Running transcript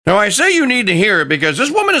Now, I say you need to hear it because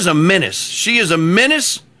this woman is a menace. She is a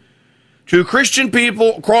menace to Christian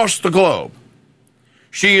people across the globe.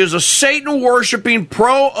 She is a Satan-worshiping,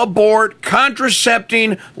 pro-abort,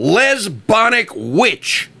 contracepting, lesbonic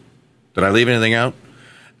witch. Did I leave anything out?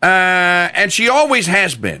 And she always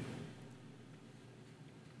has been.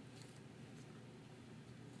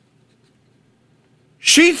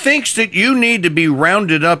 She thinks that you need to be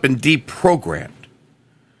rounded up and deprogrammed.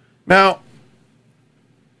 Now,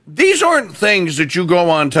 these aren't things that you go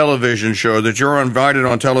on television shows, that you're invited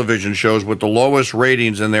on television shows with the lowest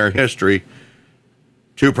ratings in their history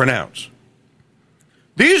to pronounce.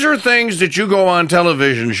 These are things that you go on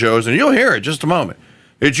television shows, and you'll hear it just a moment,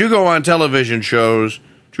 that you go on television shows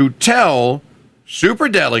to tell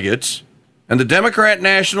superdelegates and the Democrat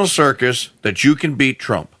National Circus that you can beat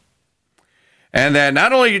Trump. And that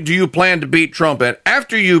not only do you plan to beat Trump, and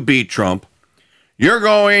after you beat Trump, you're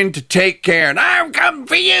going to take care, and I'm coming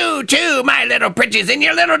for you too, my little princess, and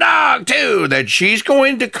your little dog too, that she's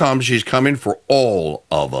going to come, she's coming for all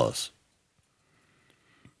of us.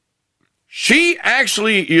 She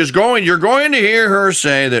actually is going, you're going to hear her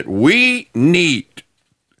say that he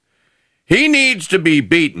needs to be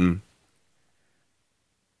beaten,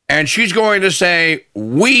 and she's going to say,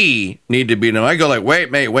 we need to beat him. I go like,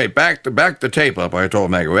 wait, back the tape up. I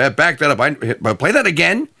told Maggie, back that up. I play that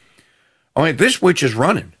again. I mean, this witch is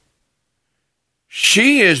running.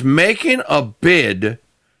 She is making a bid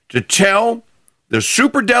to tell the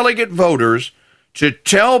superdelegate voters to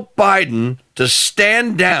tell Biden to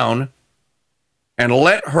stand down and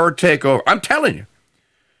let her take over. I'm telling you.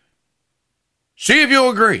 See if you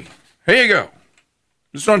agree. Here you go.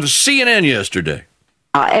 This was on the CNN yesterday.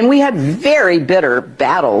 And we had very bitter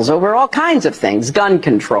battles over all kinds of things, gun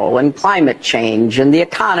control and climate change and the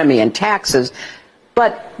economy and taxes.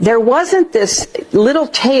 But there wasn't this little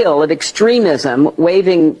tail of extremism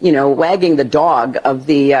wagging the dog of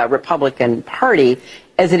the Republican Party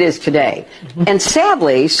as it is today. Mm-hmm. And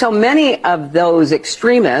sadly, so many of those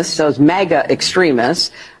extremists, those MAGA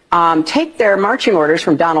extremists, take their marching orders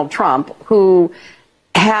from Donald Trump, who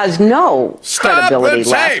has no credibility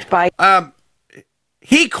left.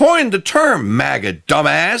 He coined the term MAGA,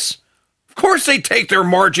 dumbass. Of course they take their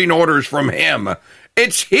marching orders from him.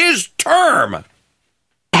 It's his term.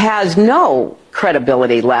 Has no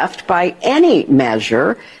credibility left by any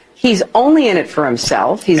measure. He's only in it for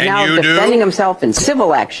himself. He's now defending himself in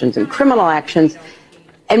civil actions and criminal actions.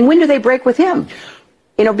 And when do they break with him?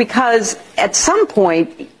 Because at some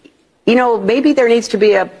point, maybe there needs to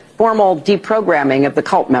be a formal deprogramming of the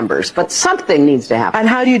cult members, but something needs to happen. And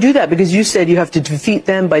how do you do that? Because you said you have to defeat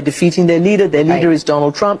them by defeating their leader. Their leader Right. is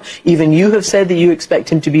Donald Trump. Even you have said that you expect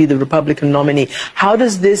him to be the Republican nominee. How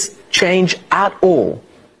does this change at all?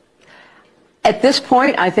 At this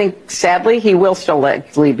point, I think, sadly, he will still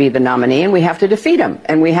likely be the nominee, and we have to defeat him.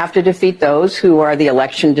 And we have to defeat those who are the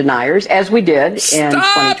election deniers, as we did in 2020.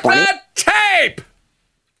 Stop that tape!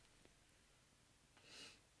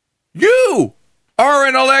 You are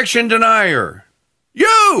an election denier.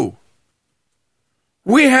 You!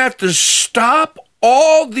 We have to stop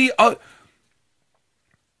all the...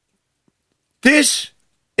 This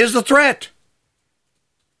is the threat.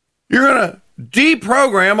 You're going to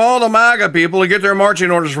deprogram all the MAGA people to get their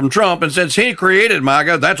marching orders from Trump, and since he created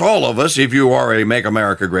MAGA, that's all of us, if you are a Make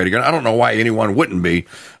America Great Again. I don't know why anyone wouldn't be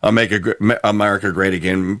a Make America Great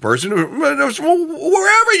Again person,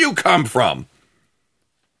 wherever you come from.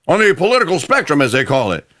 On the political spectrum, as they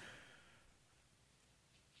call it.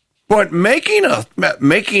 But making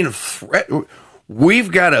threat,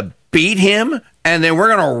 we've got to beat him, and then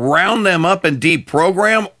we're going to round them up and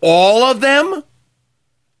deprogram all of them?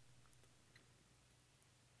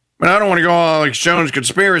 And I don't want to go all like Jones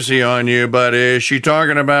conspiracy on you, but is she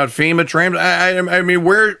talking about FEMA trams? I mean,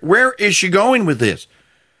 where is she going with this?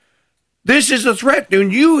 This is a threat.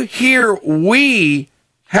 When you hear we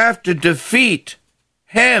have to defeat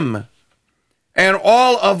him and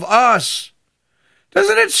all of us,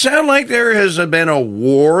 doesn't it sound like there has been a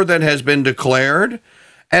war that has been declared?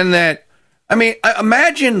 And that,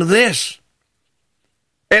 imagine this.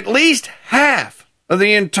 At least half of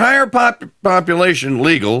the entire legal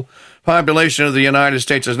population of the United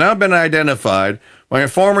States has now been identified by a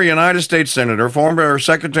former United States Senator, former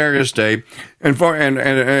Secretary of State, and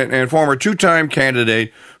former two-time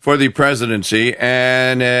candidate for the presidency,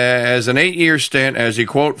 and as an 8-year stint as the,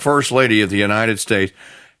 quote, First Lady of the United States.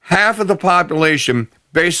 Half of the population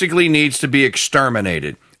basically needs to be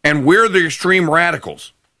exterminated, and we're the extreme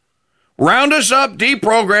radicals. Round us up,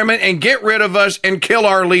 deprogram it, and get rid of us and kill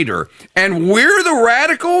our leader. And we're the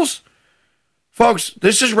radicals? Folks,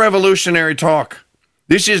 this is revolutionary talk.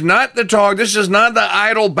 This is not the talk. This is not the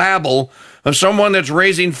idle babble of someone that's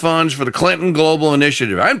raising funds for the Clinton Global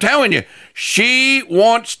Initiative. I'm telling you, she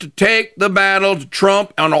wants to take the battle to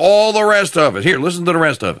Trump and all the rest of us. Here, listen to the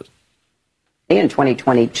rest of it. In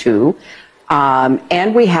 2022,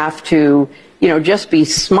 and we have to, just be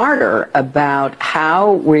smarter about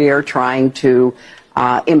how we are trying to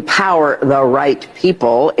empower the right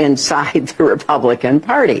people inside the Republican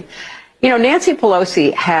Party. Nancy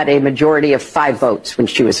Pelosi had a majority of 5 votes when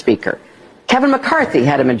she was Speaker. Kevin McCarthy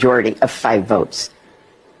had a majority of 5 votes.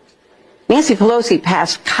 Nancy Pelosi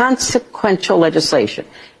passed consequential legislation.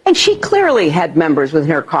 And she clearly had members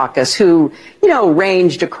within her caucus who,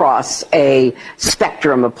 ranged across a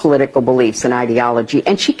spectrum of political beliefs and ideology.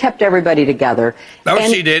 And she kept everybody together. No,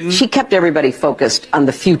 and she didn't. She kept everybody focused on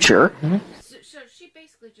the future. Mm-hmm. So she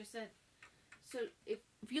basically just said,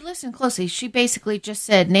 if you listen closely, she basically just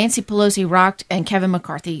said Nancy Pelosi rocked and Kevin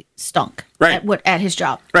McCarthy stunk at his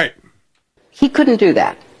job. Right. He couldn't do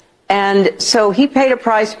that. And so he paid a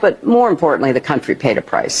price, but more importantly, the country paid a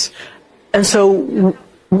price. And so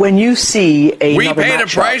when you see we paid a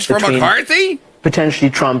price for McCarthy? Potentially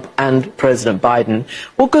Trump and President Biden,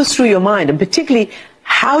 what goes through your mind? And particularly,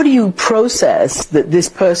 how do you process that this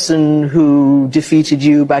person who defeated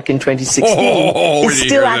you back in 2016 is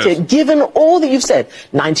still at it, given all that you've said?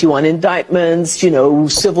 91 indictments,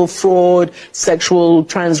 civil fraud, sexual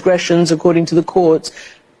transgressions according to the courts.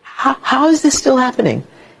 How is this still happening?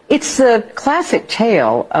 It's the classic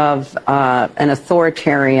tale of an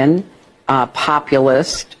authoritarian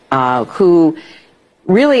populist who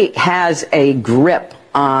really has a grip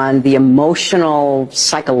on the emotional,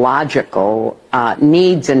 psychological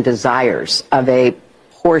needs and desires of a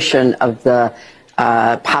portion of the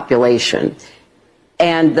population.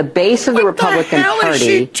 And the base of the Republican Party, is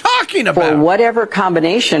she talking about? For whatever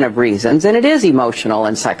combination of reasons, and it is emotional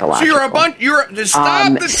and psychological. So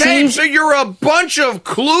stop the tape. So you're a bunch of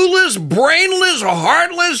clueless, brainless,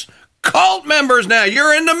 heartless cult members now.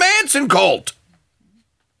 You're in the Manson cult.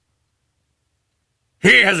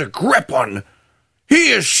 He has a grip on. He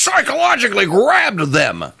has psychologically grabbed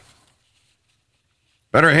them.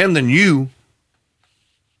 Better him than you.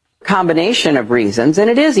 Combination of reasons, and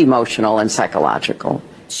it is emotional and psychological.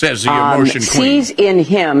 Says the emotion queen. Sees in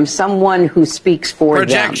him someone who speaks for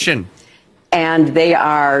projection. them. And they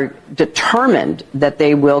are determined that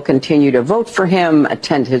they will continue to vote for him,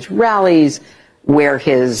 attend his rallies, wear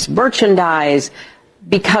his merchandise,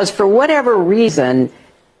 because for whatever reason,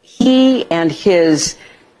 he and his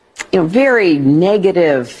very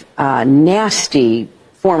negative, nasty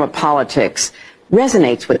form of politics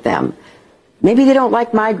resonates with them. Maybe they don't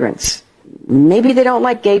like migrants. Maybe they don't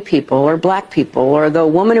like gay people or black people or the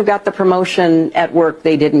woman who got the promotion at work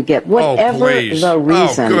they didn't get. Whatever the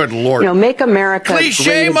reason. Oh, good Lord. Make America Great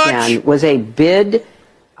Again was a bid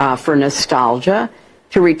for nostalgia,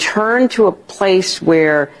 to return to a place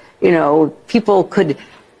where, people could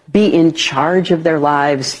be in charge of their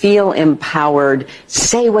lives, feel empowered,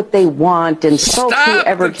 say what they want, and so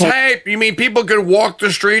whoever can. Tape. You mean people could walk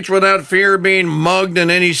the streets without fear of being mugged in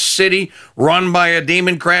any city run by a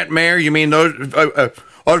Democrat mayor? You mean those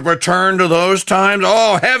a return to those times?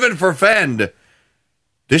 Oh, heaven forfend!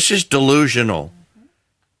 This is delusional,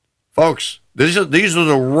 folks. These are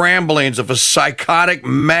the ramblings of a psychotic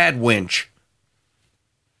mad winch.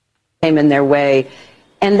 Came in their way.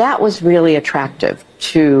 And that was really attractive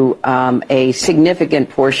to a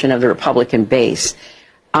significant portion of the Republican base.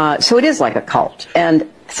 So it is like a cult. And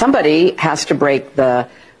somebody has to break break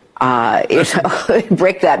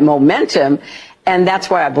that momentum. And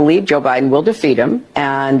that's why I believe Joe Biden will defeat him.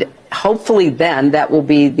 And hopefully then that will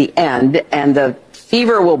be the end. And the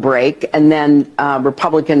fever will break. And then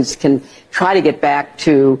Republicans can try to get back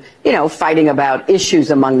to, fighting about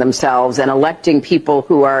issues among themselves and electing people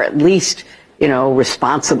who are at least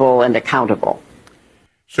responsible and accountable.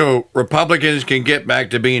 So Republicans can get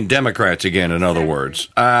back to being Democrats again, in other words.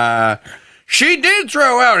 She did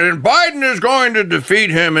throw out, and Biden is going to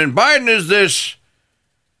defeat him, and Biden is this.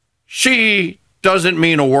 She doesn't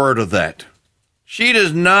mean a word of that. She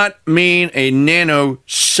does not mean a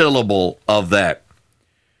nanosyllable of that.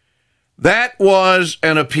 That was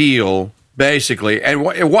an appeal, basically. And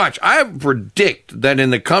watch, I predict that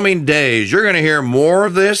in the coming days, you're going to hear more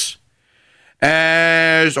of this.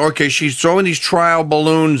 She's throwing these trial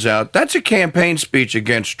balloons out. That's a campaign speech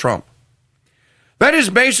against Trump. That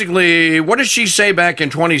is basically, what did she say back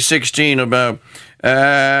in 2016 about, we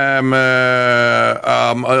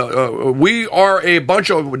are a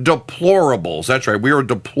bunch of deplorables. That's right, we are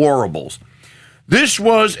deplorables. This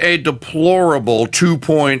was a deplorable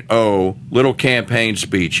 2.0 little campaign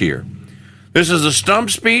speech here. This is a stump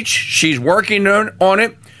speech. She's working on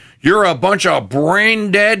it. You're a bunch of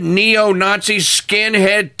brain-dead, neo-Nazi,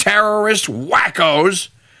 skinhead, terrorist wackos.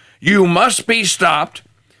 You must be stopped.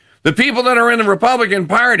 The people that are in the Republican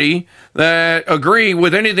Party that agree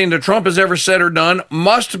with anything that Trump has ever said or done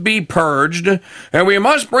must be purged. And we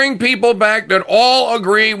must bring people back that all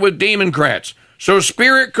agree with Democrats. So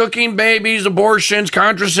spirit cooking babies, abortions,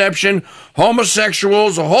 contraception,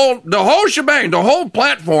 homosexuals, the whole shebang, the whole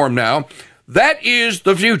platform now, that is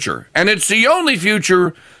the future. And it's the only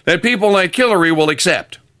future that people like Hillary will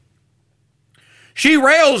accept. She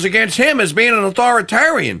rails against him as being an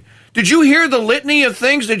authoritarian. Did you hear the litany of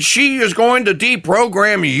things that she is going to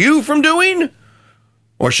deprogram you from doing?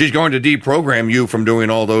 Or she's going to deprogram you from doing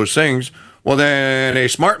all those things. Well, then a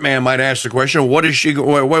smart man might ask the question, what does she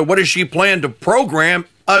plan to program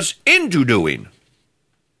us into doing?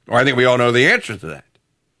 Or I think we all know the answer to that.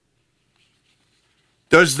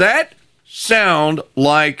 Does that sound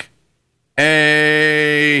like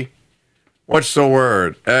what's the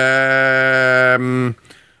word?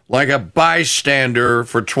 Like a bystander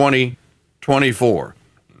for 2024.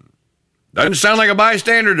 Doesn't sound like a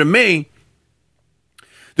bystander to me.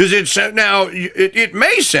 Does it sound, now, it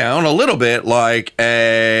may sound a little bit like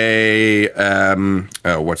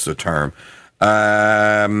what's the term?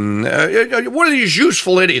 One of these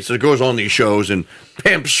useful idiots that goes on these shows and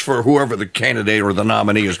pimps for whoever the candidate or the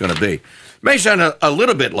nominee is going to be. May sound a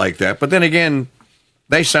little bit like that, but then again,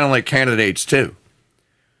 they sound like candidates too.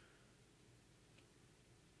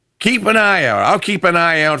 Keep an eye out. I'll keep an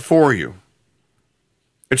eye out for you.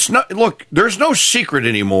 Look, there's no secret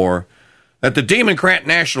anymore that the Democrat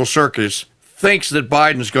National Circus thinks that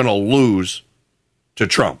Biden's going to lose to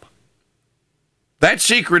Trump. That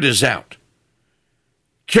secret is out.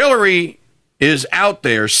 Hillary is out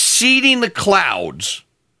there seeding the clouds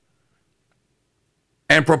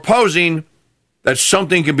and proposing that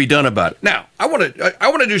something can be done about it. Now, I want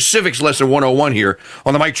to do Civics Lesson 101 here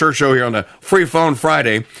on the Mike Church Show here on the Free Phone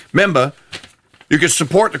Friday. Remember, you can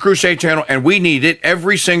support the Crusade channel, and we need it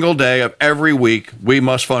every single day of every week. We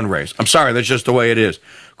must fundraise. I'm sorry, that's just the way it is.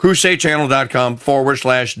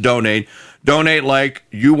 CrusadeChannel.com/donate. Donate like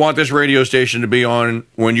you want this radio station to be on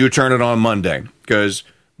when you turn it on Monday, because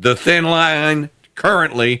the thin line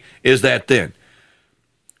currently is that thin.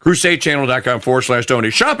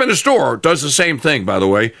 CrusadeChannel.com/donate. Shop in the store does the same thing, by the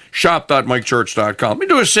way. Shop.mikechurch.com. Let me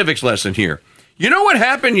do a civics lesson here. You know what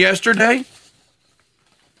happened yesterday?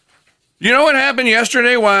 You know what happened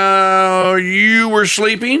yesterday while you were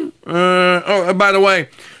sleeping? By the way,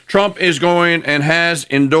 Trump is going and has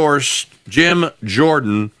endorsed Jim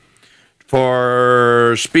Jordan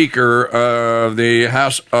for Speaker of the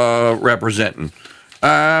House of Representatives.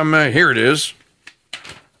 Here it is.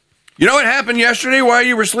 You know what happened yesterday while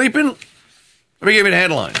you were sleeping? Let me give you the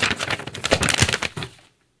headline.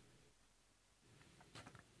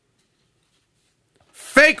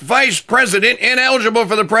 Fake vice president ineligible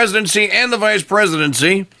for the presidency and the vice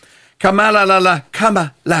presidency. Kamala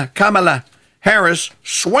Harris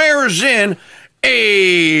swears in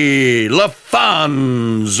a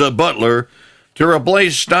LaFonz Butler to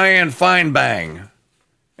replace Dianne Feinstein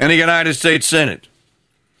in the United States Senate.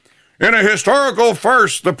 In a historical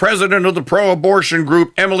first, the president of the pro-abortion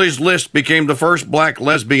group Emily's List became the first black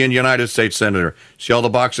lesbian United States senator. See all the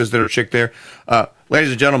boxes that are checked there? Ladies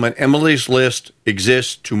and gentlemen, Emily's List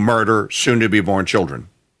exists to murder soon-to-be-born children.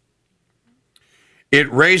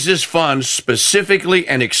 It raises funds specifically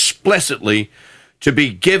and explicitly to be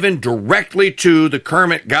given directly to the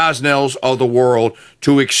Kermit Gosnells of the world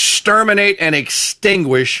to exterminate and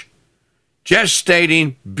extinguish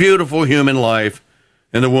gestating, beautiful human life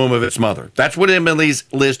in the womb of its mother. That's what Emily's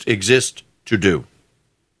List exists to do.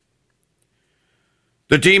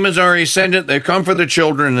 The demons are ascendant. They come for the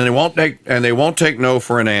children, and they won't take no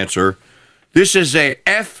for an answer. This is a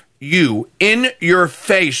F-U in your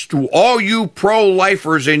face to all you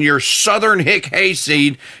pro-lifers in your southern hick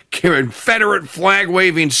hayseed, Confederate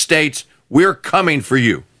flag-waving states. We're coming for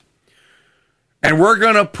you. And we're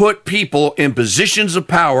going to put people in positions of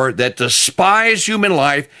power that despise human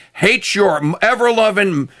life, hate your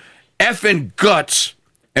ever-loving effing guts,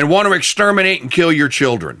 and want to exterminate and kill your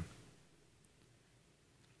children.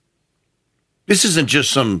 This isn't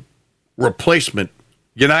just some replacement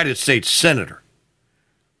United States senator.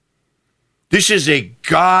 This is a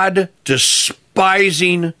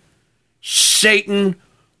God-despising,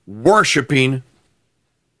 Satan-worshiping,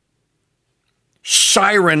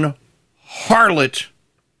 siren harlot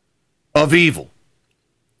of evil.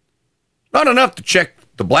 Not enough to check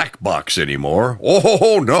the black box anymore.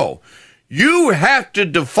 Oh, no. You have to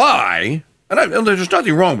defy, and there's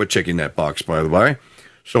nothing wrong with checking that box, by the way,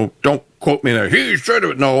 so don't quote me there. He should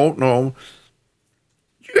have. No.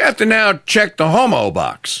 You have to now check the homo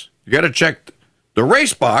box. You got to check the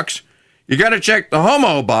race box. You got to check the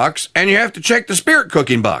homo box, and you have to check the spirit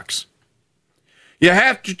cooking box. You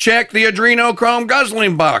have to check the adrenochrome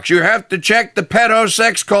guzzling box. You have to check the pedo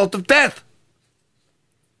sex cult of death.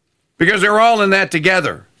 Because they're all in that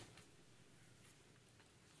together.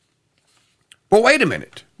 But wait a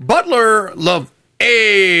minute. Butler LaFons,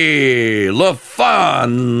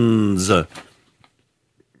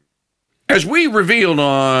 as we revealed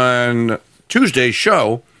on Tuesday's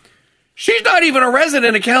show, she's not even a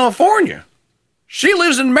resident of California. She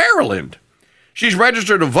lives in Maryland. She's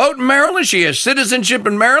registered to vote in Maryland. She has citizenship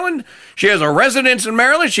in Maryland. She has a residence in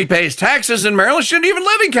Maryland. She pays taxes in Maryland. She didn't even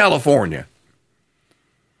live in California.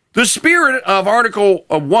 The spirit of Article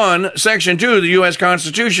 1, Section 2 of the U.S.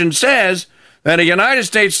 Constitution says that a United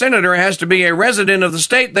States senator has to be a resident of the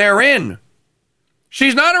state they're in.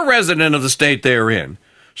 She's not a resident of the state they're in.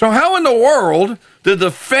 So how in the world did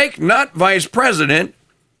the fake nut vice president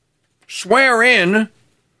swear in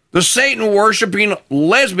the Satan-worshiping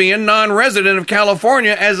lesbian non-resident of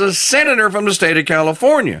California as a senator from the state of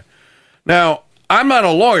California? Now, I'm not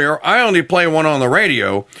a lawyer. I only play one on the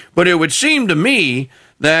radio. But it would seem to me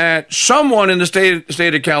that someone in the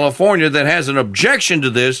state of California that has an objection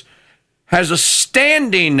to this has a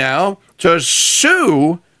standing now to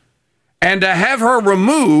sue and to have her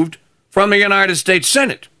removed from the United States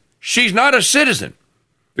Senate. She's not a citizen.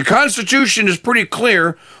 The Constitution is pretty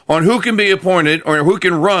clear on who can be appointed or who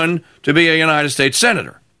can run to be a United States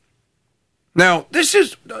Senator. Now, there's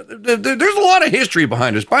a lot of history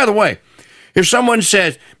behind this. By the way, if someone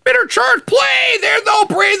says, bitter church play, there's no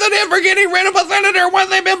precedent for getting rid of a senator when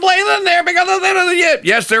they've been playing there because of the...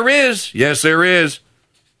 Yes, there is. Yes, there is.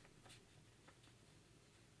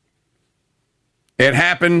 It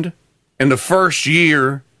happened in the first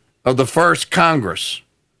year of the first Congress.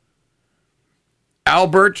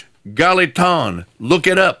 Albert Gallatin, look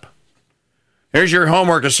it up. Here's your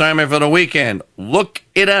homework assignment for the weekend. Look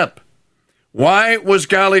it up. Why was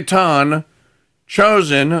Gallatin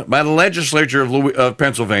chosen by the legislature of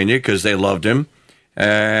Pennsylvania? Because they loved him.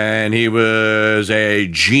 And he was a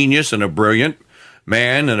genius and a brilliant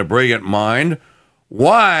man and a brilliant mind.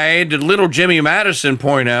 Why did little Jimmy Madison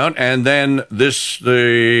point out, and then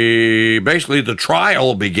basically the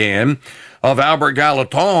trial began of Albert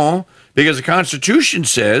Gallatin, because the Constitution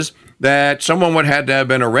says that someone would have to have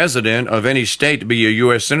been a resident of any state to be a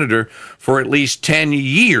U.S. senator for at least 10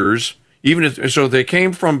 years, even if they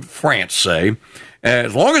came from France, say.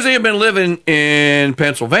 As long as they had been living in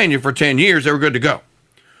Pennsylvania for 10 years, they were good to go.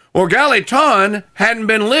 Well, Gallatin hadn't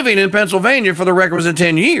been living in Pennsylvania for the requisite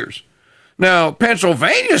 10 years. Now,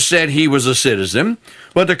 Pennsylvania said he was a citizen,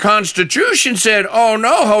 but the Constitution said, oh,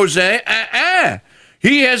 no, Jose,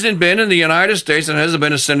 he hasn't been in the United States and hasn't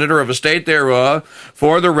been a senator of a state thereof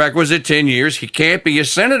for the requisite 10 years. He can't be a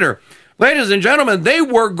senator. Ladies and gentlemen, they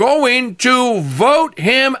were going to vote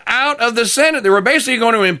him out of the Senate. They were basically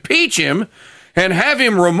going to impeach him and have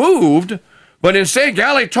him removed, but instead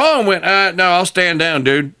Gallatin went, no, I'll stand down,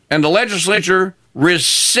 dude. And the legislature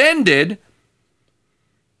rescinded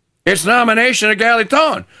its nomination of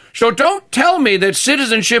Gallatin. So don't tell me that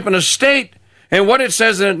citizenship in a state and what it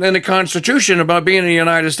says in the Constitution about being a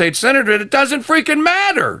United States senator, it doesn't freaking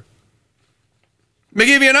matter. Let me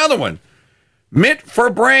give you another one. Mitt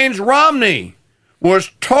for Brains Romney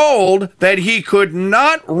was told that he could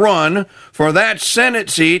not run for that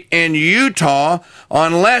Senate seat in Utah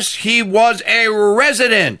unless he was a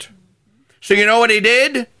resident. So you know what he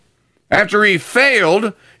did? After he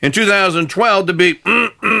failed in 2012 to be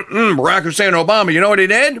Barack Hussein Obama, you know what he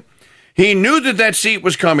did? He knew that seat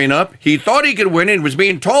was coming up. He thought he could win it. He was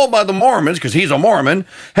being told by the Mormons, because he's a Mormon,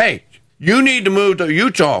 hey, you need to move to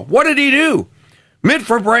Utah. What did he do? Mitt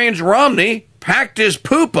for Brains Romney packed his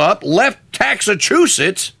poop up, left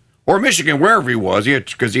Massachusetts, or Michigan, wherever he was,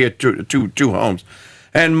 because he had two homes,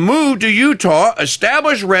 and moved to Utah,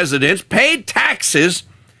 established residence, paid taxes,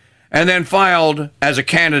 and then filed as a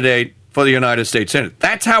candidate for the United States Senate.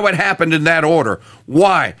 That's how it happened in that order.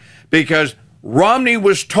 Why? Because Romney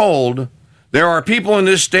was told there are people in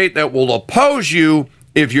this state that will oppose you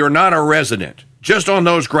if you're not a resident. Just on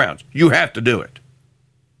those grounds. You have to do it.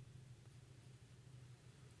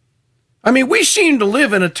 I mean, we seem to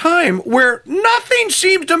live in a time where nothing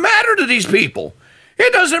seems to matter to these people.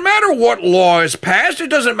 It doesn't matter what law is passed.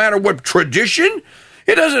 It doesn't matter what tradition.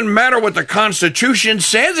 It doesn't matter what the Constitution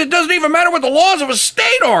says. It doesn't even matter what the laws of a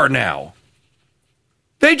state are now.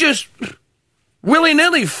 They just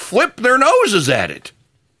willy-nilly flip their noses at it.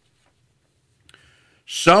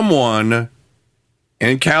 Someone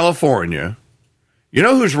in California You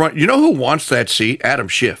know who wants that seat? Adam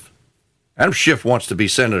Schiff. Adam Schiff wants to be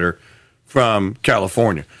senator from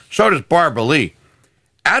California. So does Barbara Lee.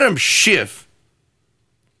 Adam Schiff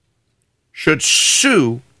should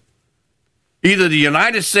sue either the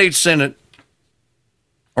United States Senate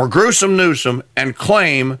or Gruesome Newsom and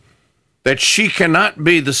claim that she cannot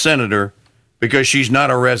be the senator because she's not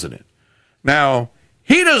a resident. Now,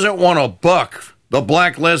 he doesn't want to buck the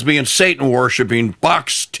black lesbian Satan-worshiping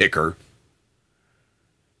box ticker.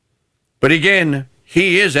 But again,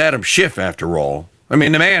 he is Adam Schiff after all. I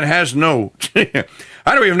mean, the man has no... I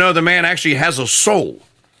don't even know the man actually has a soul.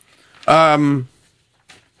 But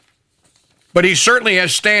he certainly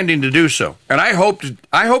has standing to do so. And I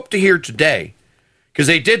hope to hear today, because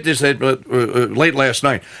they did this late last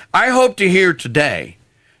night, I hope to hear today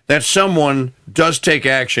that someone does take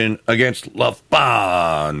action against Love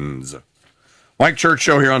Bonds. Mike Church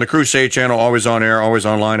Show here on the Crusade Channel, always on air, always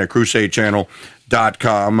online at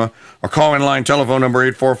crusadechannel.com. Our call-in line telephone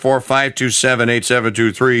number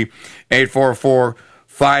 844-527-8723,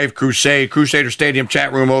 844-5-CRUSADE. Crusader Stadium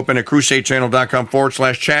chat room open at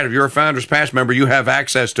crusadechannel.com/chat. If you're a Founders Pass member, you have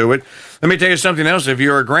access to it. Let me tell you something else. If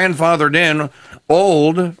you're a grandfathered in,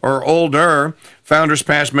 old or older Founders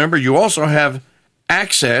Pass member, you also have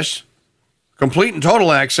access, complete and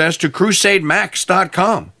total access, to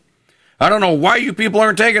crusademax.com. I don't know why you people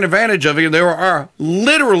aren't taking advantage of it. There are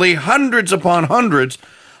literally hundreds upon hundreds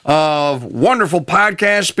of wonderful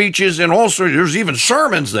podcast speeches, and also there's even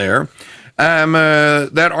sermons there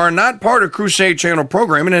that are not part of Crusade Channel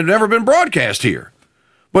programming and have never been broadcast here.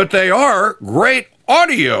 But they are great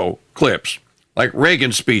audio clips, like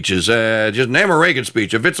Reagan speeches. Just name a Reagan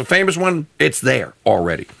speech. If it's a famous one, it's there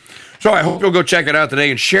already. So I hope you'll go check it out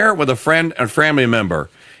today and share it with a friend and family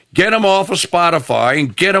member. Get them off of Spotify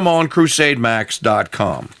and get them on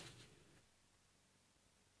crusademax.com.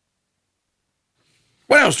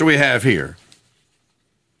 What else do we have here?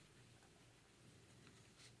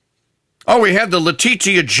 Oh, we have the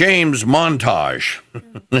Letitia James montage.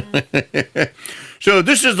 So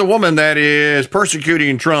this is the woman that is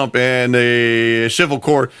persecuting Trump in the civil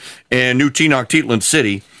court in New Tenochtitlan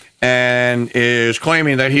City and is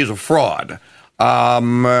claiming that he's a fraud.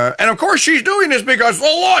 And of course she's doing this because the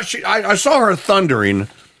law, I saw her thundering.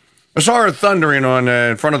 I saw her thundering on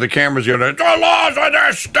in front of the cameras the other day. The laws of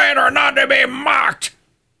this state are not to be mocked.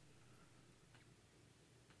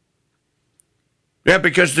 Yeah,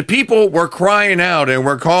 because the people were crying out and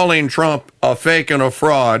were calling Trump a fake and a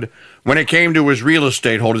fraud when it came to his real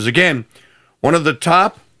estate holders. Again, one of the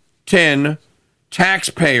top 10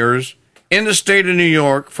 taxpayers in the state of New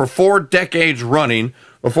York for 4 decades running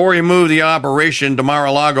before he moved the operation to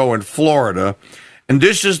Mar-a-Lago in Florida. And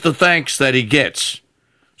this is the thanks that he gets.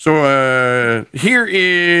 So here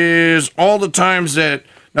is all the times that...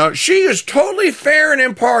 Now, she is totally fair and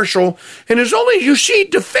impartial and is only, you see,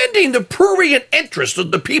 defending the prurient interests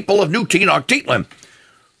of the people of New Tenochtitlan,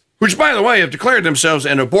 which, by the way, have declared themselves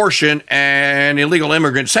an abortion and illegal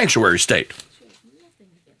immigrant sanctuary state.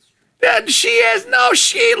 He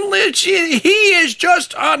is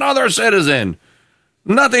just another citizen.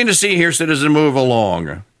 Nothing to see here, citizen, move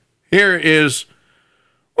along. Here is,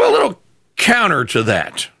 well, a little counter to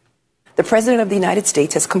that. The President of the United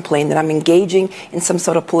States has complained that I'm engaging in some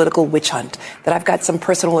sort of political witch hunt, that I've got some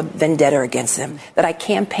personal vendetta against him, that I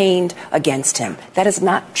campaigned against him. That is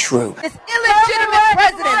not true. This illegitimate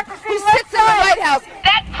president who sits in the White House.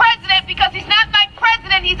 That president, because he's not my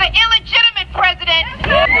president, he's an illegitimate president.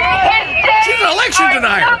 She's an election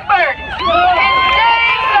denier. His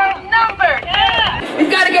days are numbered.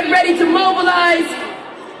 We've got to get ready to mobilize,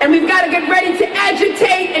 and we've got to get ready to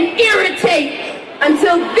agitate and irritate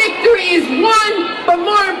until victory is won, but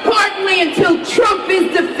more importantly, until Trump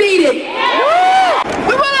is defeated.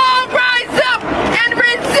 We will all rise up and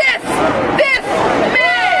resist this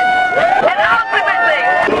man, And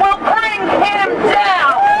ultimately, we'll bring him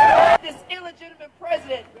down. this illegitimate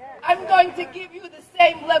president. I'm going to give you the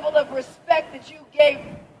same level of respect that you gave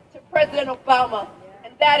to President Obama,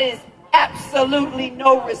 and that is absolutely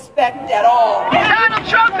no respect at all. Donald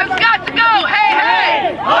Trump has got to go. Hey,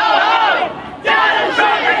 hey. Ho, ho. Donald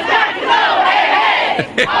Trump has got to go. Hey,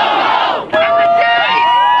 hey. Ho, ho. And the days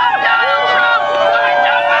of Donald Trump are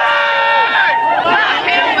numbered. Lock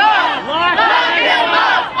him up. Lock him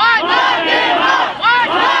up. What? Lock him up. What?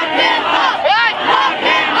 Lock him up. What? Lock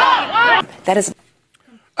him up. What? That is...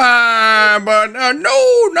 But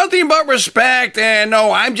no, nothing but respect, and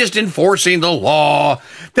no, I'm just enforcing the law.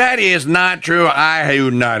 That is not true. I do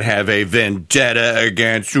not have a vendetta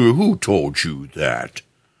against you. Who told you that?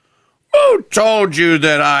 Who told you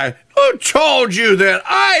that Who told you that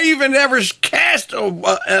I even ever cast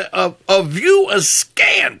a view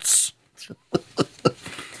askance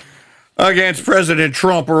against President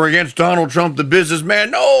Trump or against Donald Trump, the businessman?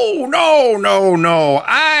 No.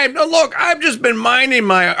 I've just been minding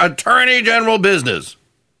my attorney general business.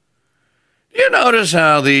 You notice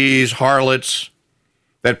how these harlots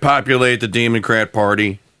that populate the Democrat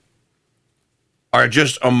Party are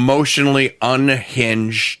just emotionally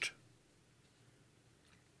unhinged?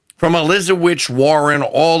 From Elizabeth Warren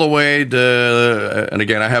all the way to, and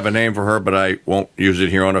again, I have a name for her, but I won't use it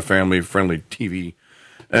here on a family-friendly TV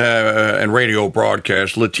and radio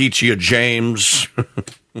broadcast, Letitia James,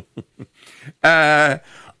 to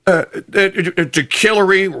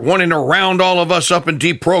Killary, wanting to round all of us up and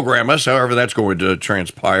deprogram us, however that's going to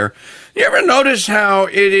transpire. You ever notice how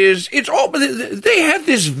it's all, they have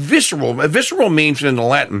this visceral means in the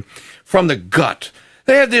Latin, from the gut.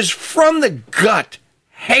 They have this from the gut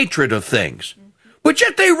hatred of things, but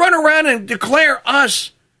yet they run around and declare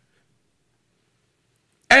us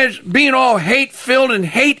as being all hate-filled and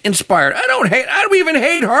hate-inspired. I don't even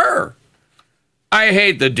hate her. I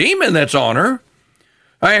hate the demon that's on her.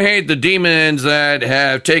 I hate the demons that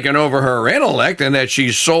have taken over her intellect and that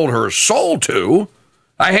she's sold her soul to.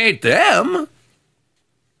 I hate them.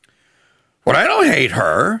 But I don't hate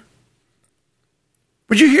her.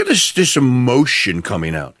 But you hear this emotion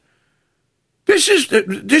coming out. This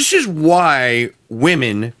is why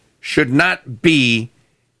women should not be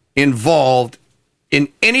involved in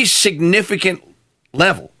any significant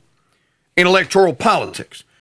level in electoral politics.